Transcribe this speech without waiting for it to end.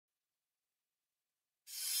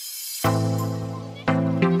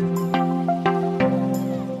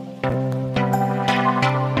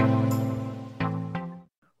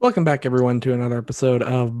Welcome back, everyone, to another episode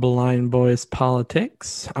of Blind Boys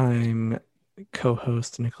Politics. I'm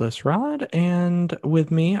co-host Nicholas Rod, and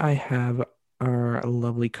with me I have our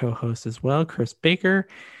lovely co-host as well, Chris Baker.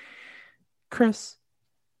 Chris,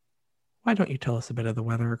 why don't you tell us a bit of the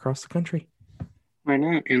weather across the country? Why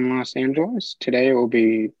not? In Los Angeles, today it will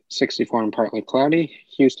be 64 and partly cloudy.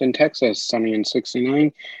 Houston, Texas, sunny and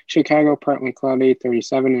 69. Chicago, partly cloudy,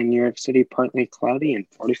 37. And New York City, partly cloudy and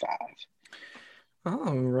 45.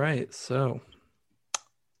 All right, so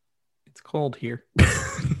it's cold here.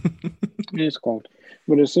 It is cold,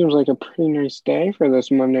 but it seems like a pretty nice day for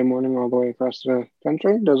this Monday morning all the way across the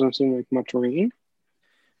country. Doesn't seem like much rain.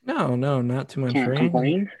 No, not too much Can't rain.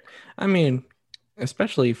 complain. I mean,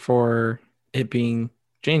 especially for it being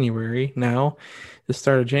January now, the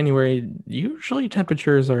start of January, usually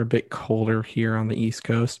temperatures are a bit colder here on the East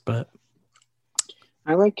Coast, but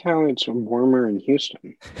I like how it's warmer in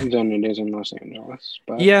Houston than it is in Los Angeles.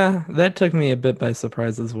 But yeah, that took me a bit by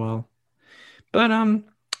surprise as well. But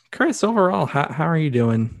Chris, overall, how are you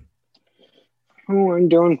doing? I'm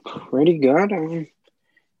doing pretty good.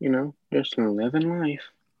 Just living life.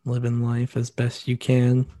 Living life as best you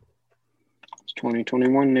can. It's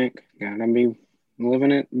 2021, Nick. Gotta be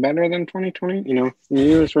living it better than 2020. New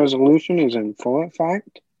Year's resolution is in full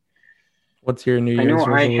effect. What's your New I know Year's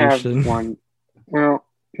I have resolution? one. Well,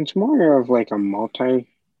 it's more of like a multi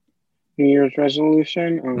New Year's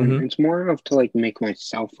resolution. Mm-hmm. It's more of to like make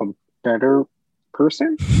myself a better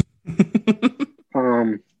person.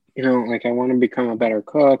 Like I want to become a better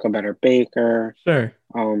cook, a better baker. Sure.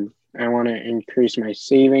 I want to increase my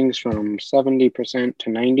savings from 70% to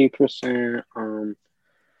 90%.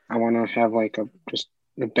 I want to have like just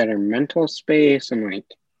a better mental space and like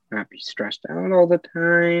not be stressed out all the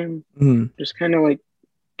time. Mm, Just kind of like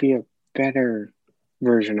be a better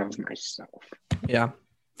version of myself. yeah,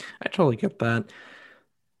 I totally get that.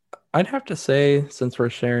 I'd have to say, since we're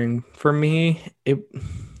sharing, for me, it'd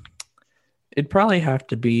probably have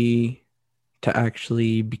to be to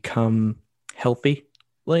actually become healthy.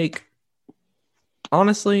 Like,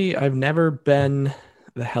 honestly, I've never been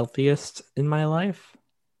the healthiest in my life.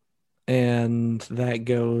 And that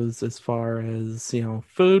goes as far as,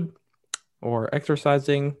 food or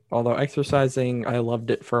exercising. Although exercising, I loved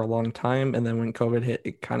it for a long time. And then when COVID hit,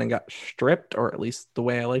 it kind of got stripped, or at least the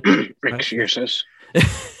way I like to exercise.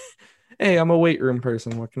 Excuses. Hey, I'm a weight room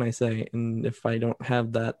person. What can I say? And if I don't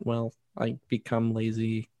have that, well, I become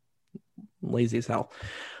lazy as hell.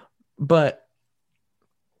 But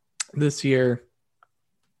this year,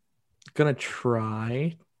 gonna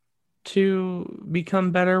try to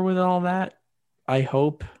become better with all that. I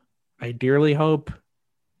hope. I dearly hope.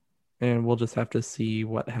 And we'll just have to see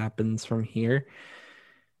what happens from here.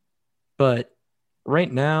 But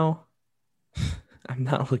right now, I'm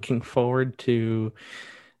not looking forward to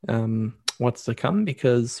what's to come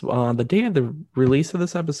because the day of the release of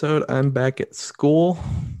this episode, I'm back at school.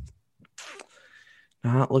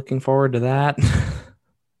 Not looking forward to that.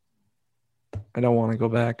 I don't want to go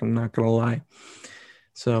back. I'm not going to lie.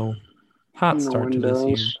 So, hot start to this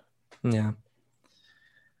year. Yeah.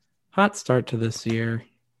 Hot start to this year.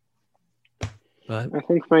 But I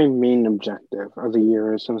think my main objective of the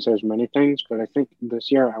year is, since there's many things, but I think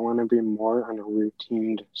this year I want to be more on a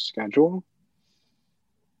routine schedule.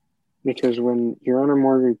 Because when you're on a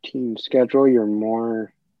more routine schedule,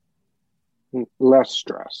 you're less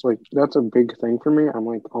stressed. Like that's a big thing for me. I'm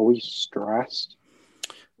like always stressed.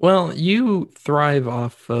 well, you thrive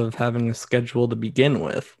off of having a schedule to begin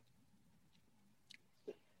with.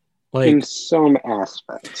 In Like, some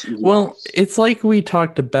aspects, well, yes. it's like we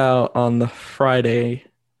talked about on the Friday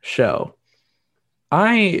show.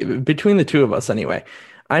 Between the two of us anyway,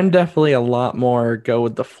 I'm definitely a lot more go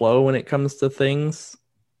with the flow when it comes to things.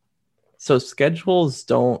 So schedules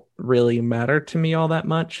don't really matter to me all that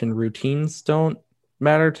much, and routines don't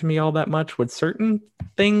matter to me all that much. With certain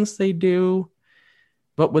things, they do,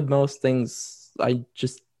 but with most things, I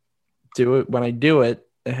just do it when I do it.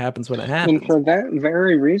 It happens when it And happens. for that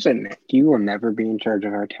very reason, Nick, you will never be in charge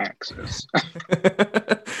of our taxes.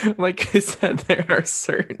 Like I said, there are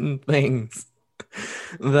certain things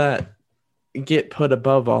that get put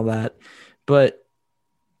above all that. But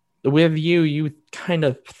with you, you kind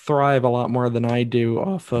of thrive a lot more than I do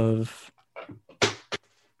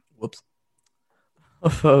whoops,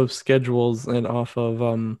 off of schedules and off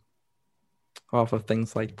of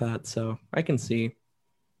things like that. So I can see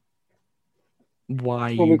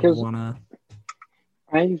why Well, you'd because wanna.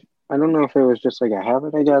 I don't know if it was just like a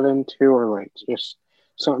habit I got into or like just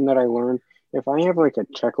something that I learned. If I have like a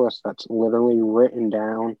checklist that's literally written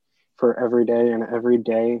down for every day and every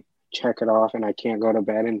day check it off and I can't go to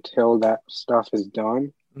bed until that stuff is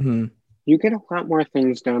done, Hmm. You get a lot more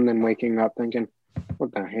things done than waking up thinking,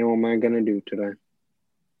 what the hell am I going to do today?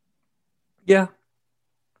 Yeah.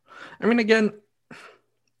 I mean, again,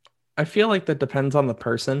 I feel like that depends on the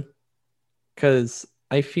person because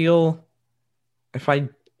I feel if I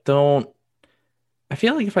don't, I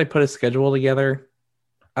feel like if I put a schedule together,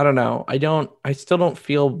 I don't know. I still don't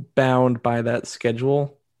feel bound by that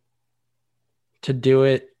schedule to do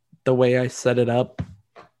it the way I set it up.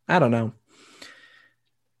 I don't know.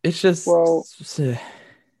 It's just, Well, it's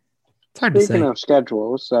hard to speaking say. of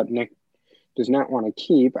schedules that Nick does not want to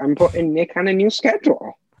keep, I'm putting Nick on a new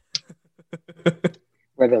schedule,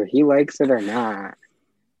 whether he likes it or not.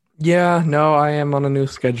 Yeah, no, I am on a new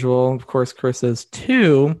schedule. Of course, Chris is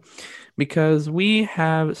too, because we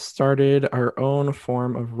have started our own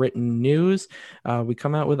form of written news. We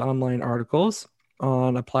come out with online articles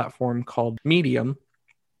on a platform called Medium,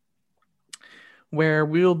 where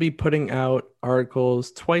we will be putting out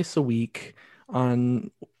articles twice a week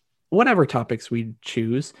on whatever topics we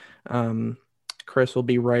choose. Um, Chris will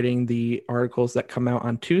be writing the articles that come out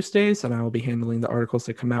on Tuesdays, and I will be handling the articles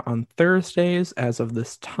that come out on Thursdays as of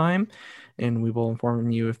this time. And we will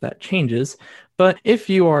inform you if that changes. But if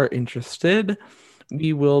you are interested,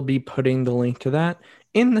 we will be putting the link to that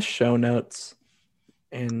in the show notes.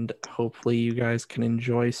 And hopefully, you guys can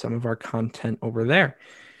enjoy some of our content over there.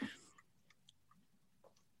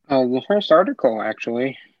 The first article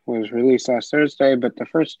actually was released last Thursday, but the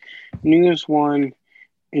first news one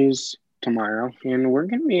is tomorrow, and we're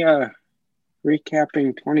going to be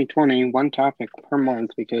recapping 2020, one topic per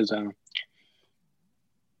month because I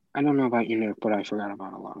don't know about you, Nick, but I forgot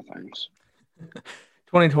about a lot of things.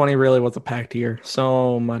 2020 really was a packed year.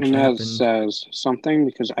 So much And that happened. says something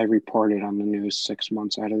because I reported on the news 6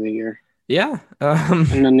 months out of the year. Yeah.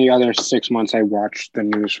 And then the other 6 months, I watched the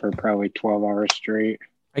news for probably 12 hours straight.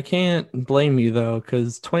 I can't blame you though,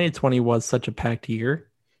 because 2020 was such a packed year.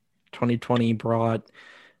 2020 brought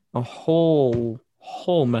a whole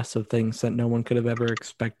mess of things that no one could have ever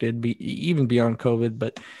expected, even beyond COVID.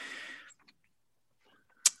 But on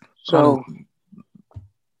So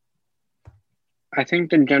I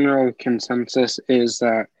think the general consensus is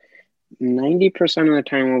that 90% of the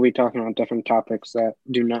time we'll be talking about different topics that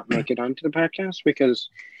do not make it onto the podcast because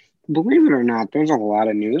believe it or not, there's a lot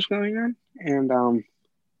of news going on. And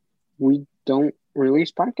we don't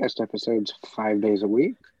release podcast episodes 5 days a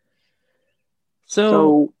week.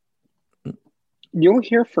 so So you'll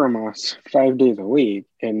hear from us 5 days a week,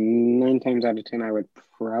 and 9 times out of 10, I would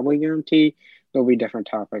probably guarantee there'll be different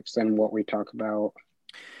topics than what we talk about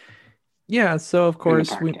yeah, so of in the course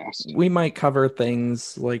podcast. we might cover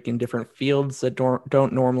things like in different fields that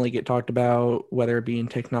don't normally get talked about, whether it be in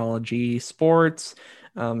technology, sports,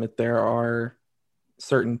 if there are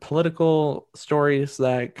certain political stories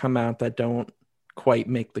that come out that don't quite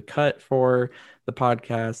make the cut for the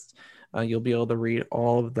podcast. You'll be able to read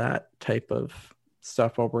all of that type of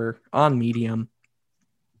stuff over on Medium.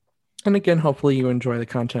 And again, hopefully you enjoy the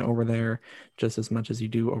content over there just as much as you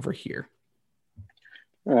do over here.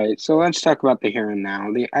 All right, so let's talk about the here and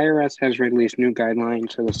now. The IRS has released new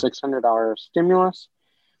guidelines for the $600 stimulus.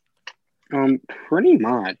 Pretty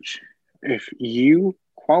much, if you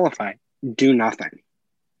qualify, do nothing.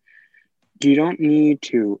 You don't need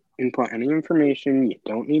to input any information. You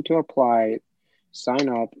don't need to apply, sign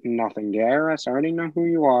up, nothing. The IRS already know who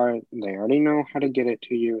you are. They already know how to get it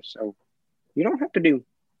to you. So you don't have to do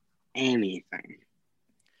anything.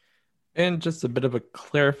 And just a bit of a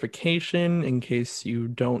clarification in case you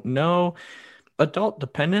don't know, adult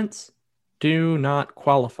dependents do not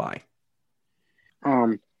qualify.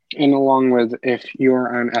 Um, and along with if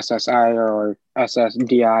you're on SSI or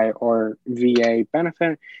SSDI or VA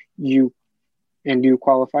benefit, you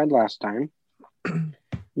qualified last time,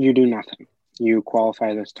 you do nothing. You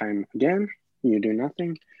qualify this time again, you do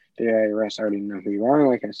nothing. The IRS already know who you are.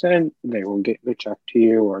 Like I said, they will get the check to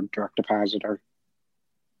you or direct deposit or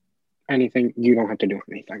anything. You don't have to do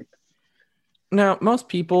anything. Now, most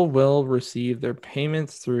people will receive their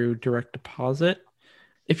payments through direct deposit.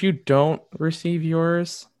 If you don't receive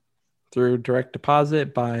yours through direct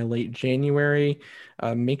deposit by late January,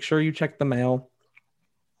 make sure you check the mail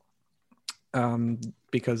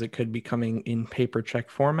because it could be coming in paper check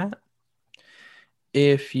format.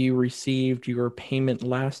 If you received your payment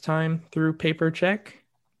last time through paper check,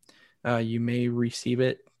 you may receive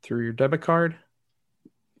it through your debit card.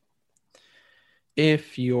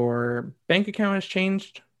 If your bank account has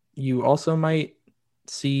changed, you also might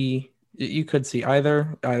see, you could see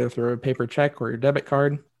either through a paper check or your debit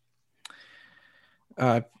card.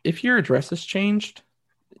 If your address has changed,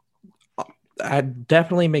 I'd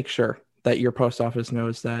definitely make sure that your post office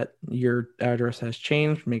knows that your address has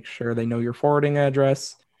changed. Make sure they know your forwarding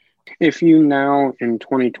address. If you now in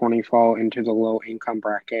 2020 fall into the low income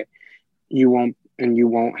bracket, you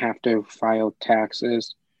won't have to file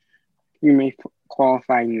taxes. You may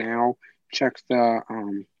qualify now. Check the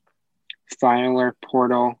filer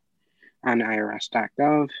portal on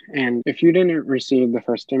irs.gov. And if you didn't receive the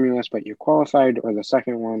first stimulus, but you qualified, or the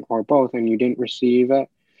second one, or both, and you didn't receive it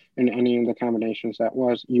in any of the combinations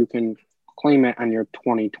you can claim it on your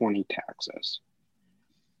 2020 taxes.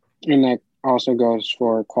 And that also goes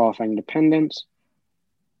for qualifying dependents,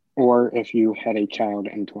 or if you had a child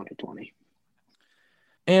in 2020.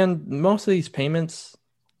 And most of these payments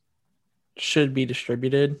should be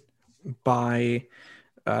distributed by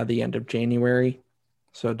the end of January.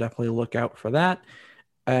 So definitely look out for that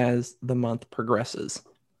as the month progresses.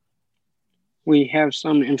 We have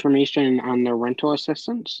some information on the rental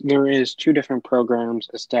assistance. There is 2 different programs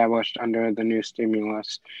established under the new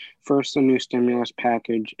stimulus. First, the new stimulus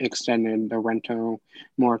package extended the rental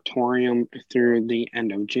moratorium through the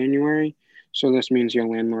end of January. So this means your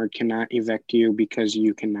landlord cannot evict you because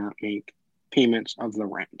you cannot make payments of the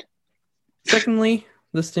rent. Secondly,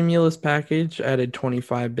 the stimulus package added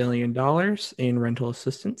 $25 billion in rental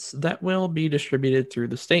assistance that will be distributed through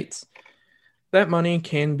the states. That money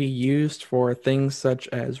can be used for things such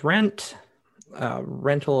as rent,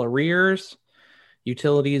 rental arrears,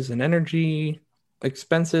 utilities and energy,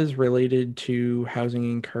 expenses related to housing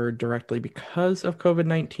incurred directly because of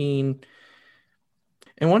COVID-19.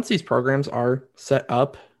 And once these programs are set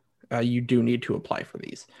up, you do need to apply for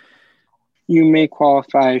these. You may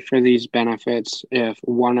qualify for these benefits if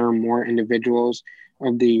one or more individuals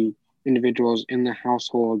of the individuals in the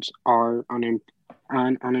households are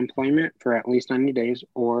on unemployment for at least 90 days,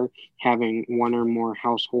 or having one or more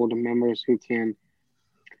household members who can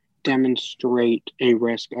demonstrate a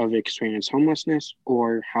risk of experienced homelessness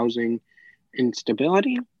or housing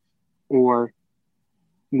instability, or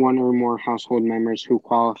one or more household members who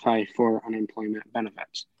qualify for unemployment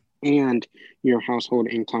benefits. And your household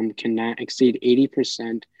income cannot exceed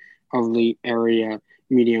 80% of the area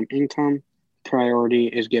median income. Priority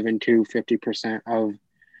is given to 50% of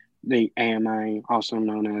the AMI, also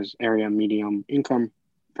known as area median income,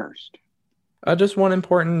 first. Just one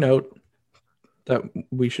important note that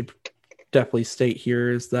we should definitely state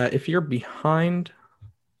here is that if you're behind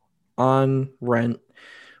on rent,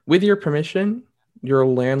 with your permission, your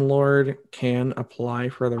landlord can apply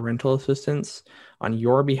for the rental assistance on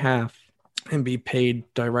your behalf and be paid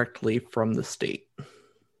directly from the state.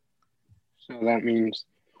 So that means,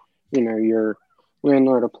 your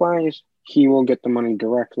landlord applies, he will get the money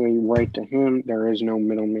directly right to him. There is no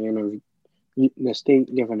middleman of the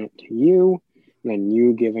state giving it to you, then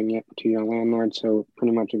you giving it to your landlord. So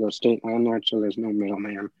pretty much it goes state landlord, so there's no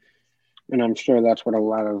middleman. And I'm sure that's what a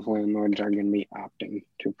lot of landlords are going to be opting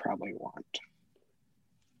to probably want.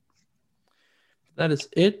 That is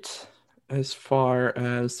it as far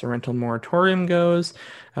as the rental moratorium goes.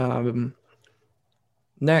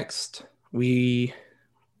 Next, we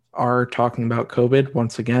are talking about COVID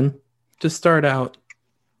once again. To start out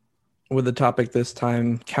with the topic this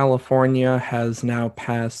time, California has now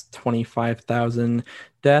passed 25,000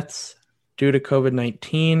 deaths due to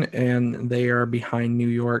COVID-19, and they are behind New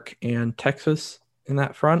York and Texas in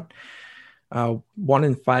that front. 1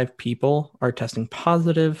 in 5 people are testing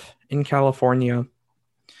positive in California.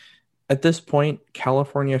 At this point,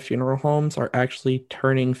 California funeral homes are actually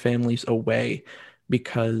turning families away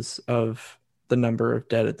because of the number of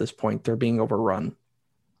dead at this point. They're being overrun.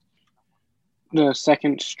 The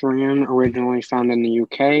second strain originally found in the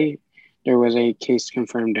UK, there was a case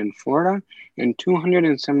confirmed in Florida, and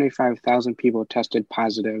 275,000 people tested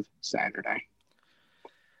positive Saturday.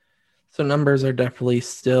 So numbers are definitely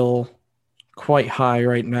still quite high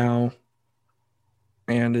right now,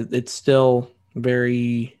 and it's still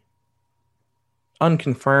very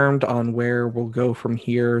unconfirmed on where we'll go from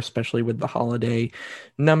here, especially with the holiday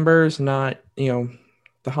numbers, not,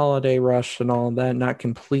 the holiday rush and all of that, not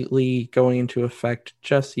completely going into effect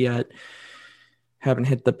just yet. Haven't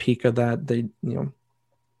hit the peak of that.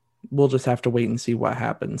 We'll just have to wait and see what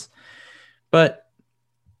happens. But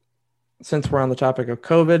since we're on the topic of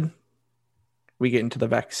COVID, we get into the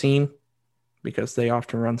vaccine because they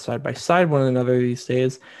often run side by side one another these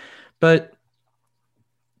days. But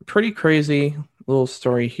pretty crazy little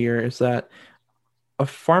story here is that a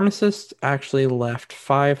pharmacist actually left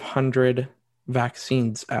 500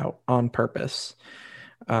 vaccines out on purpose.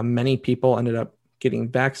 Many people ended up getting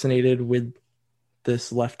vaccinated with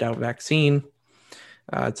this left out vaccine.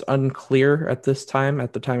 It's unclear at the time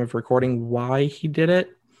of recording, why he did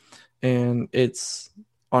it. And it's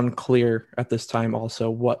unclear at this time also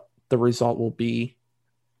what the result will be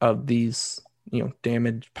of these,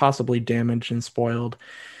 possibly damaged and spoiled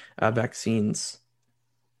vaccines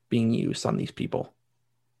being used on these people.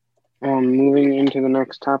 Moving into the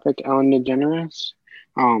next topic, Ellen DeGeneres.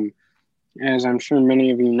 As I'm sure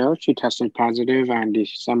many of you know, she tested positive on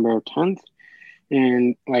December 10th.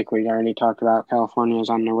 And like we already talked about, California is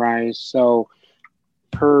on the rise. So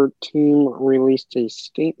her team released a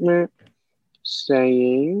statement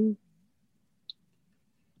saying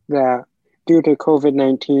that due to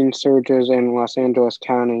COVID-19 surges in Los Angeles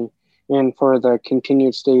County and for the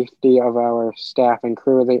continued safety of our staff and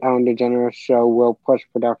crew, the Ellen DeGeneres Show will push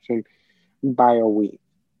production by a week.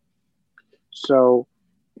 So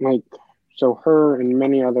her and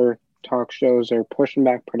many other talk shows are pushing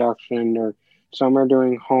back production, or some are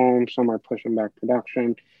doing home, some are pushing back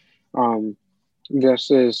production.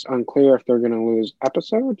 This is unclear if they're going to lose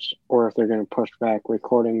episodes or if they're going to push back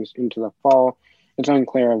recordings into the fall. It's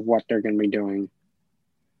unclear of what they're going to be doing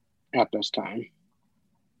at this time.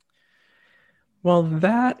 Well,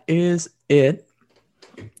 that is it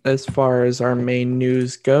as far as our main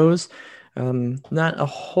news goes. Not a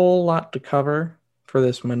whole lot to cover for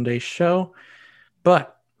this Monday show,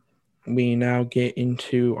 but we now get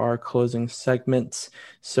into our closing segments.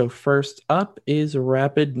 So first up is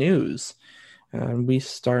Rapid News. We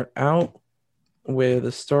start out with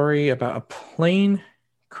a story about a plane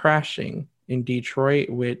crashing in Detroit,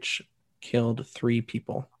 which killed 3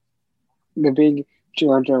 people. The big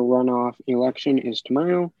Georgia runoff election is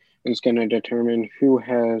tomorrow. It's going to determine who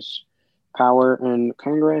has power in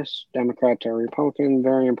Congress, Democrats or Republican.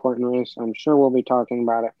 Very important race. I'm sure we'll be talking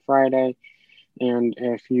about it Friday. And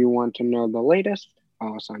if you want to know the latest,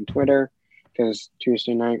 follow us on Twitter, because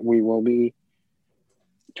Tuesday night we will be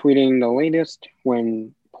tweeting the latest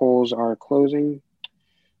when polls are closing.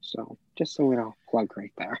 So just a little plug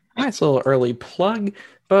right there. Nice little early plug,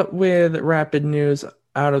 but with Rapid News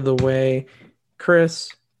out of the way, Chris,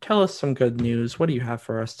 tell us some good news. What do you have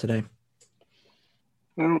for us today?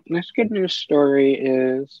 Well, this good news story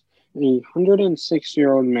is a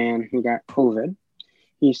 106-year-old man who got COVID.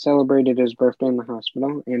 He celebrated his birthday in the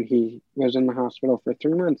hospital, and he was in the hospital for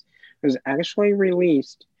 3 months. He was actually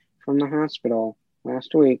released from the hospital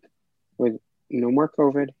last week with no more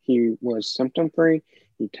COVID. He was symptom-free.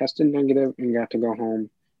 He tested negative and got to go home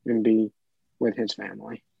and be with his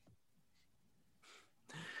family.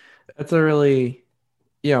 That's a really,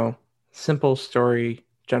 simple story,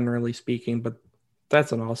 generally speaking, but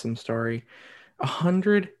that's an awesome story.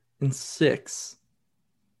 106.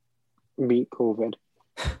 Beat COVID.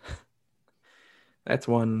 That's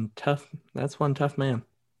one tough man.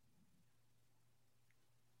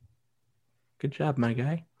 Good job, my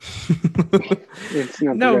guy. It's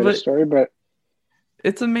not the greatest story, but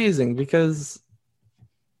it's amazing because,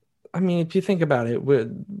 I mean, if you think about it, we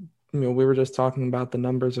were just talking about the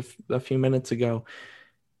numbers a few minutes ago.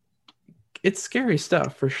 It's scary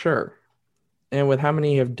stuff for sure. And with how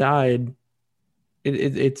many have died,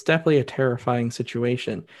 it's definitely a terrifying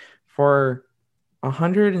situation for an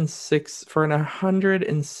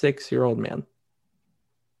 106-year-old man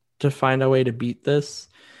to find a way to beat this,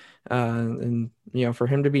 and for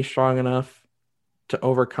him to be strong enough to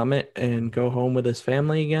overcome it and go home with his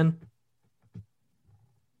family again.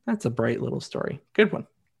 That's a bright little story. Good one,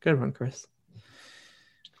 Chris.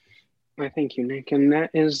 I thank you, Nick. And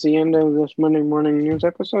that is the end of this Monday morning news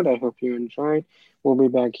episode. I hope you enjoyed. We'll be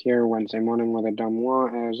back here Wednesday morning with a dumb law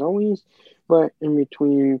as always. But in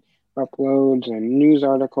between uploads and news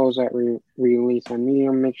articles that we release on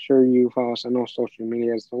Medium, make sure you follow us on all social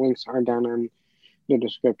medias. The links are down in the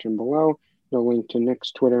description below. The link to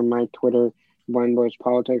Nick's Twitter, my Twitter, Blind Boys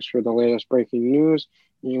Politics for the latest breaking news,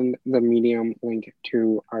 and the Medium link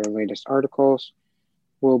to our latest articles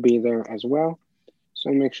will be there as well.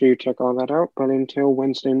 So make sure you check all that out. But until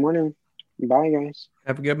Wednesday morning, bye, guys.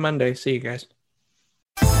 Have a good Monday. See you guys.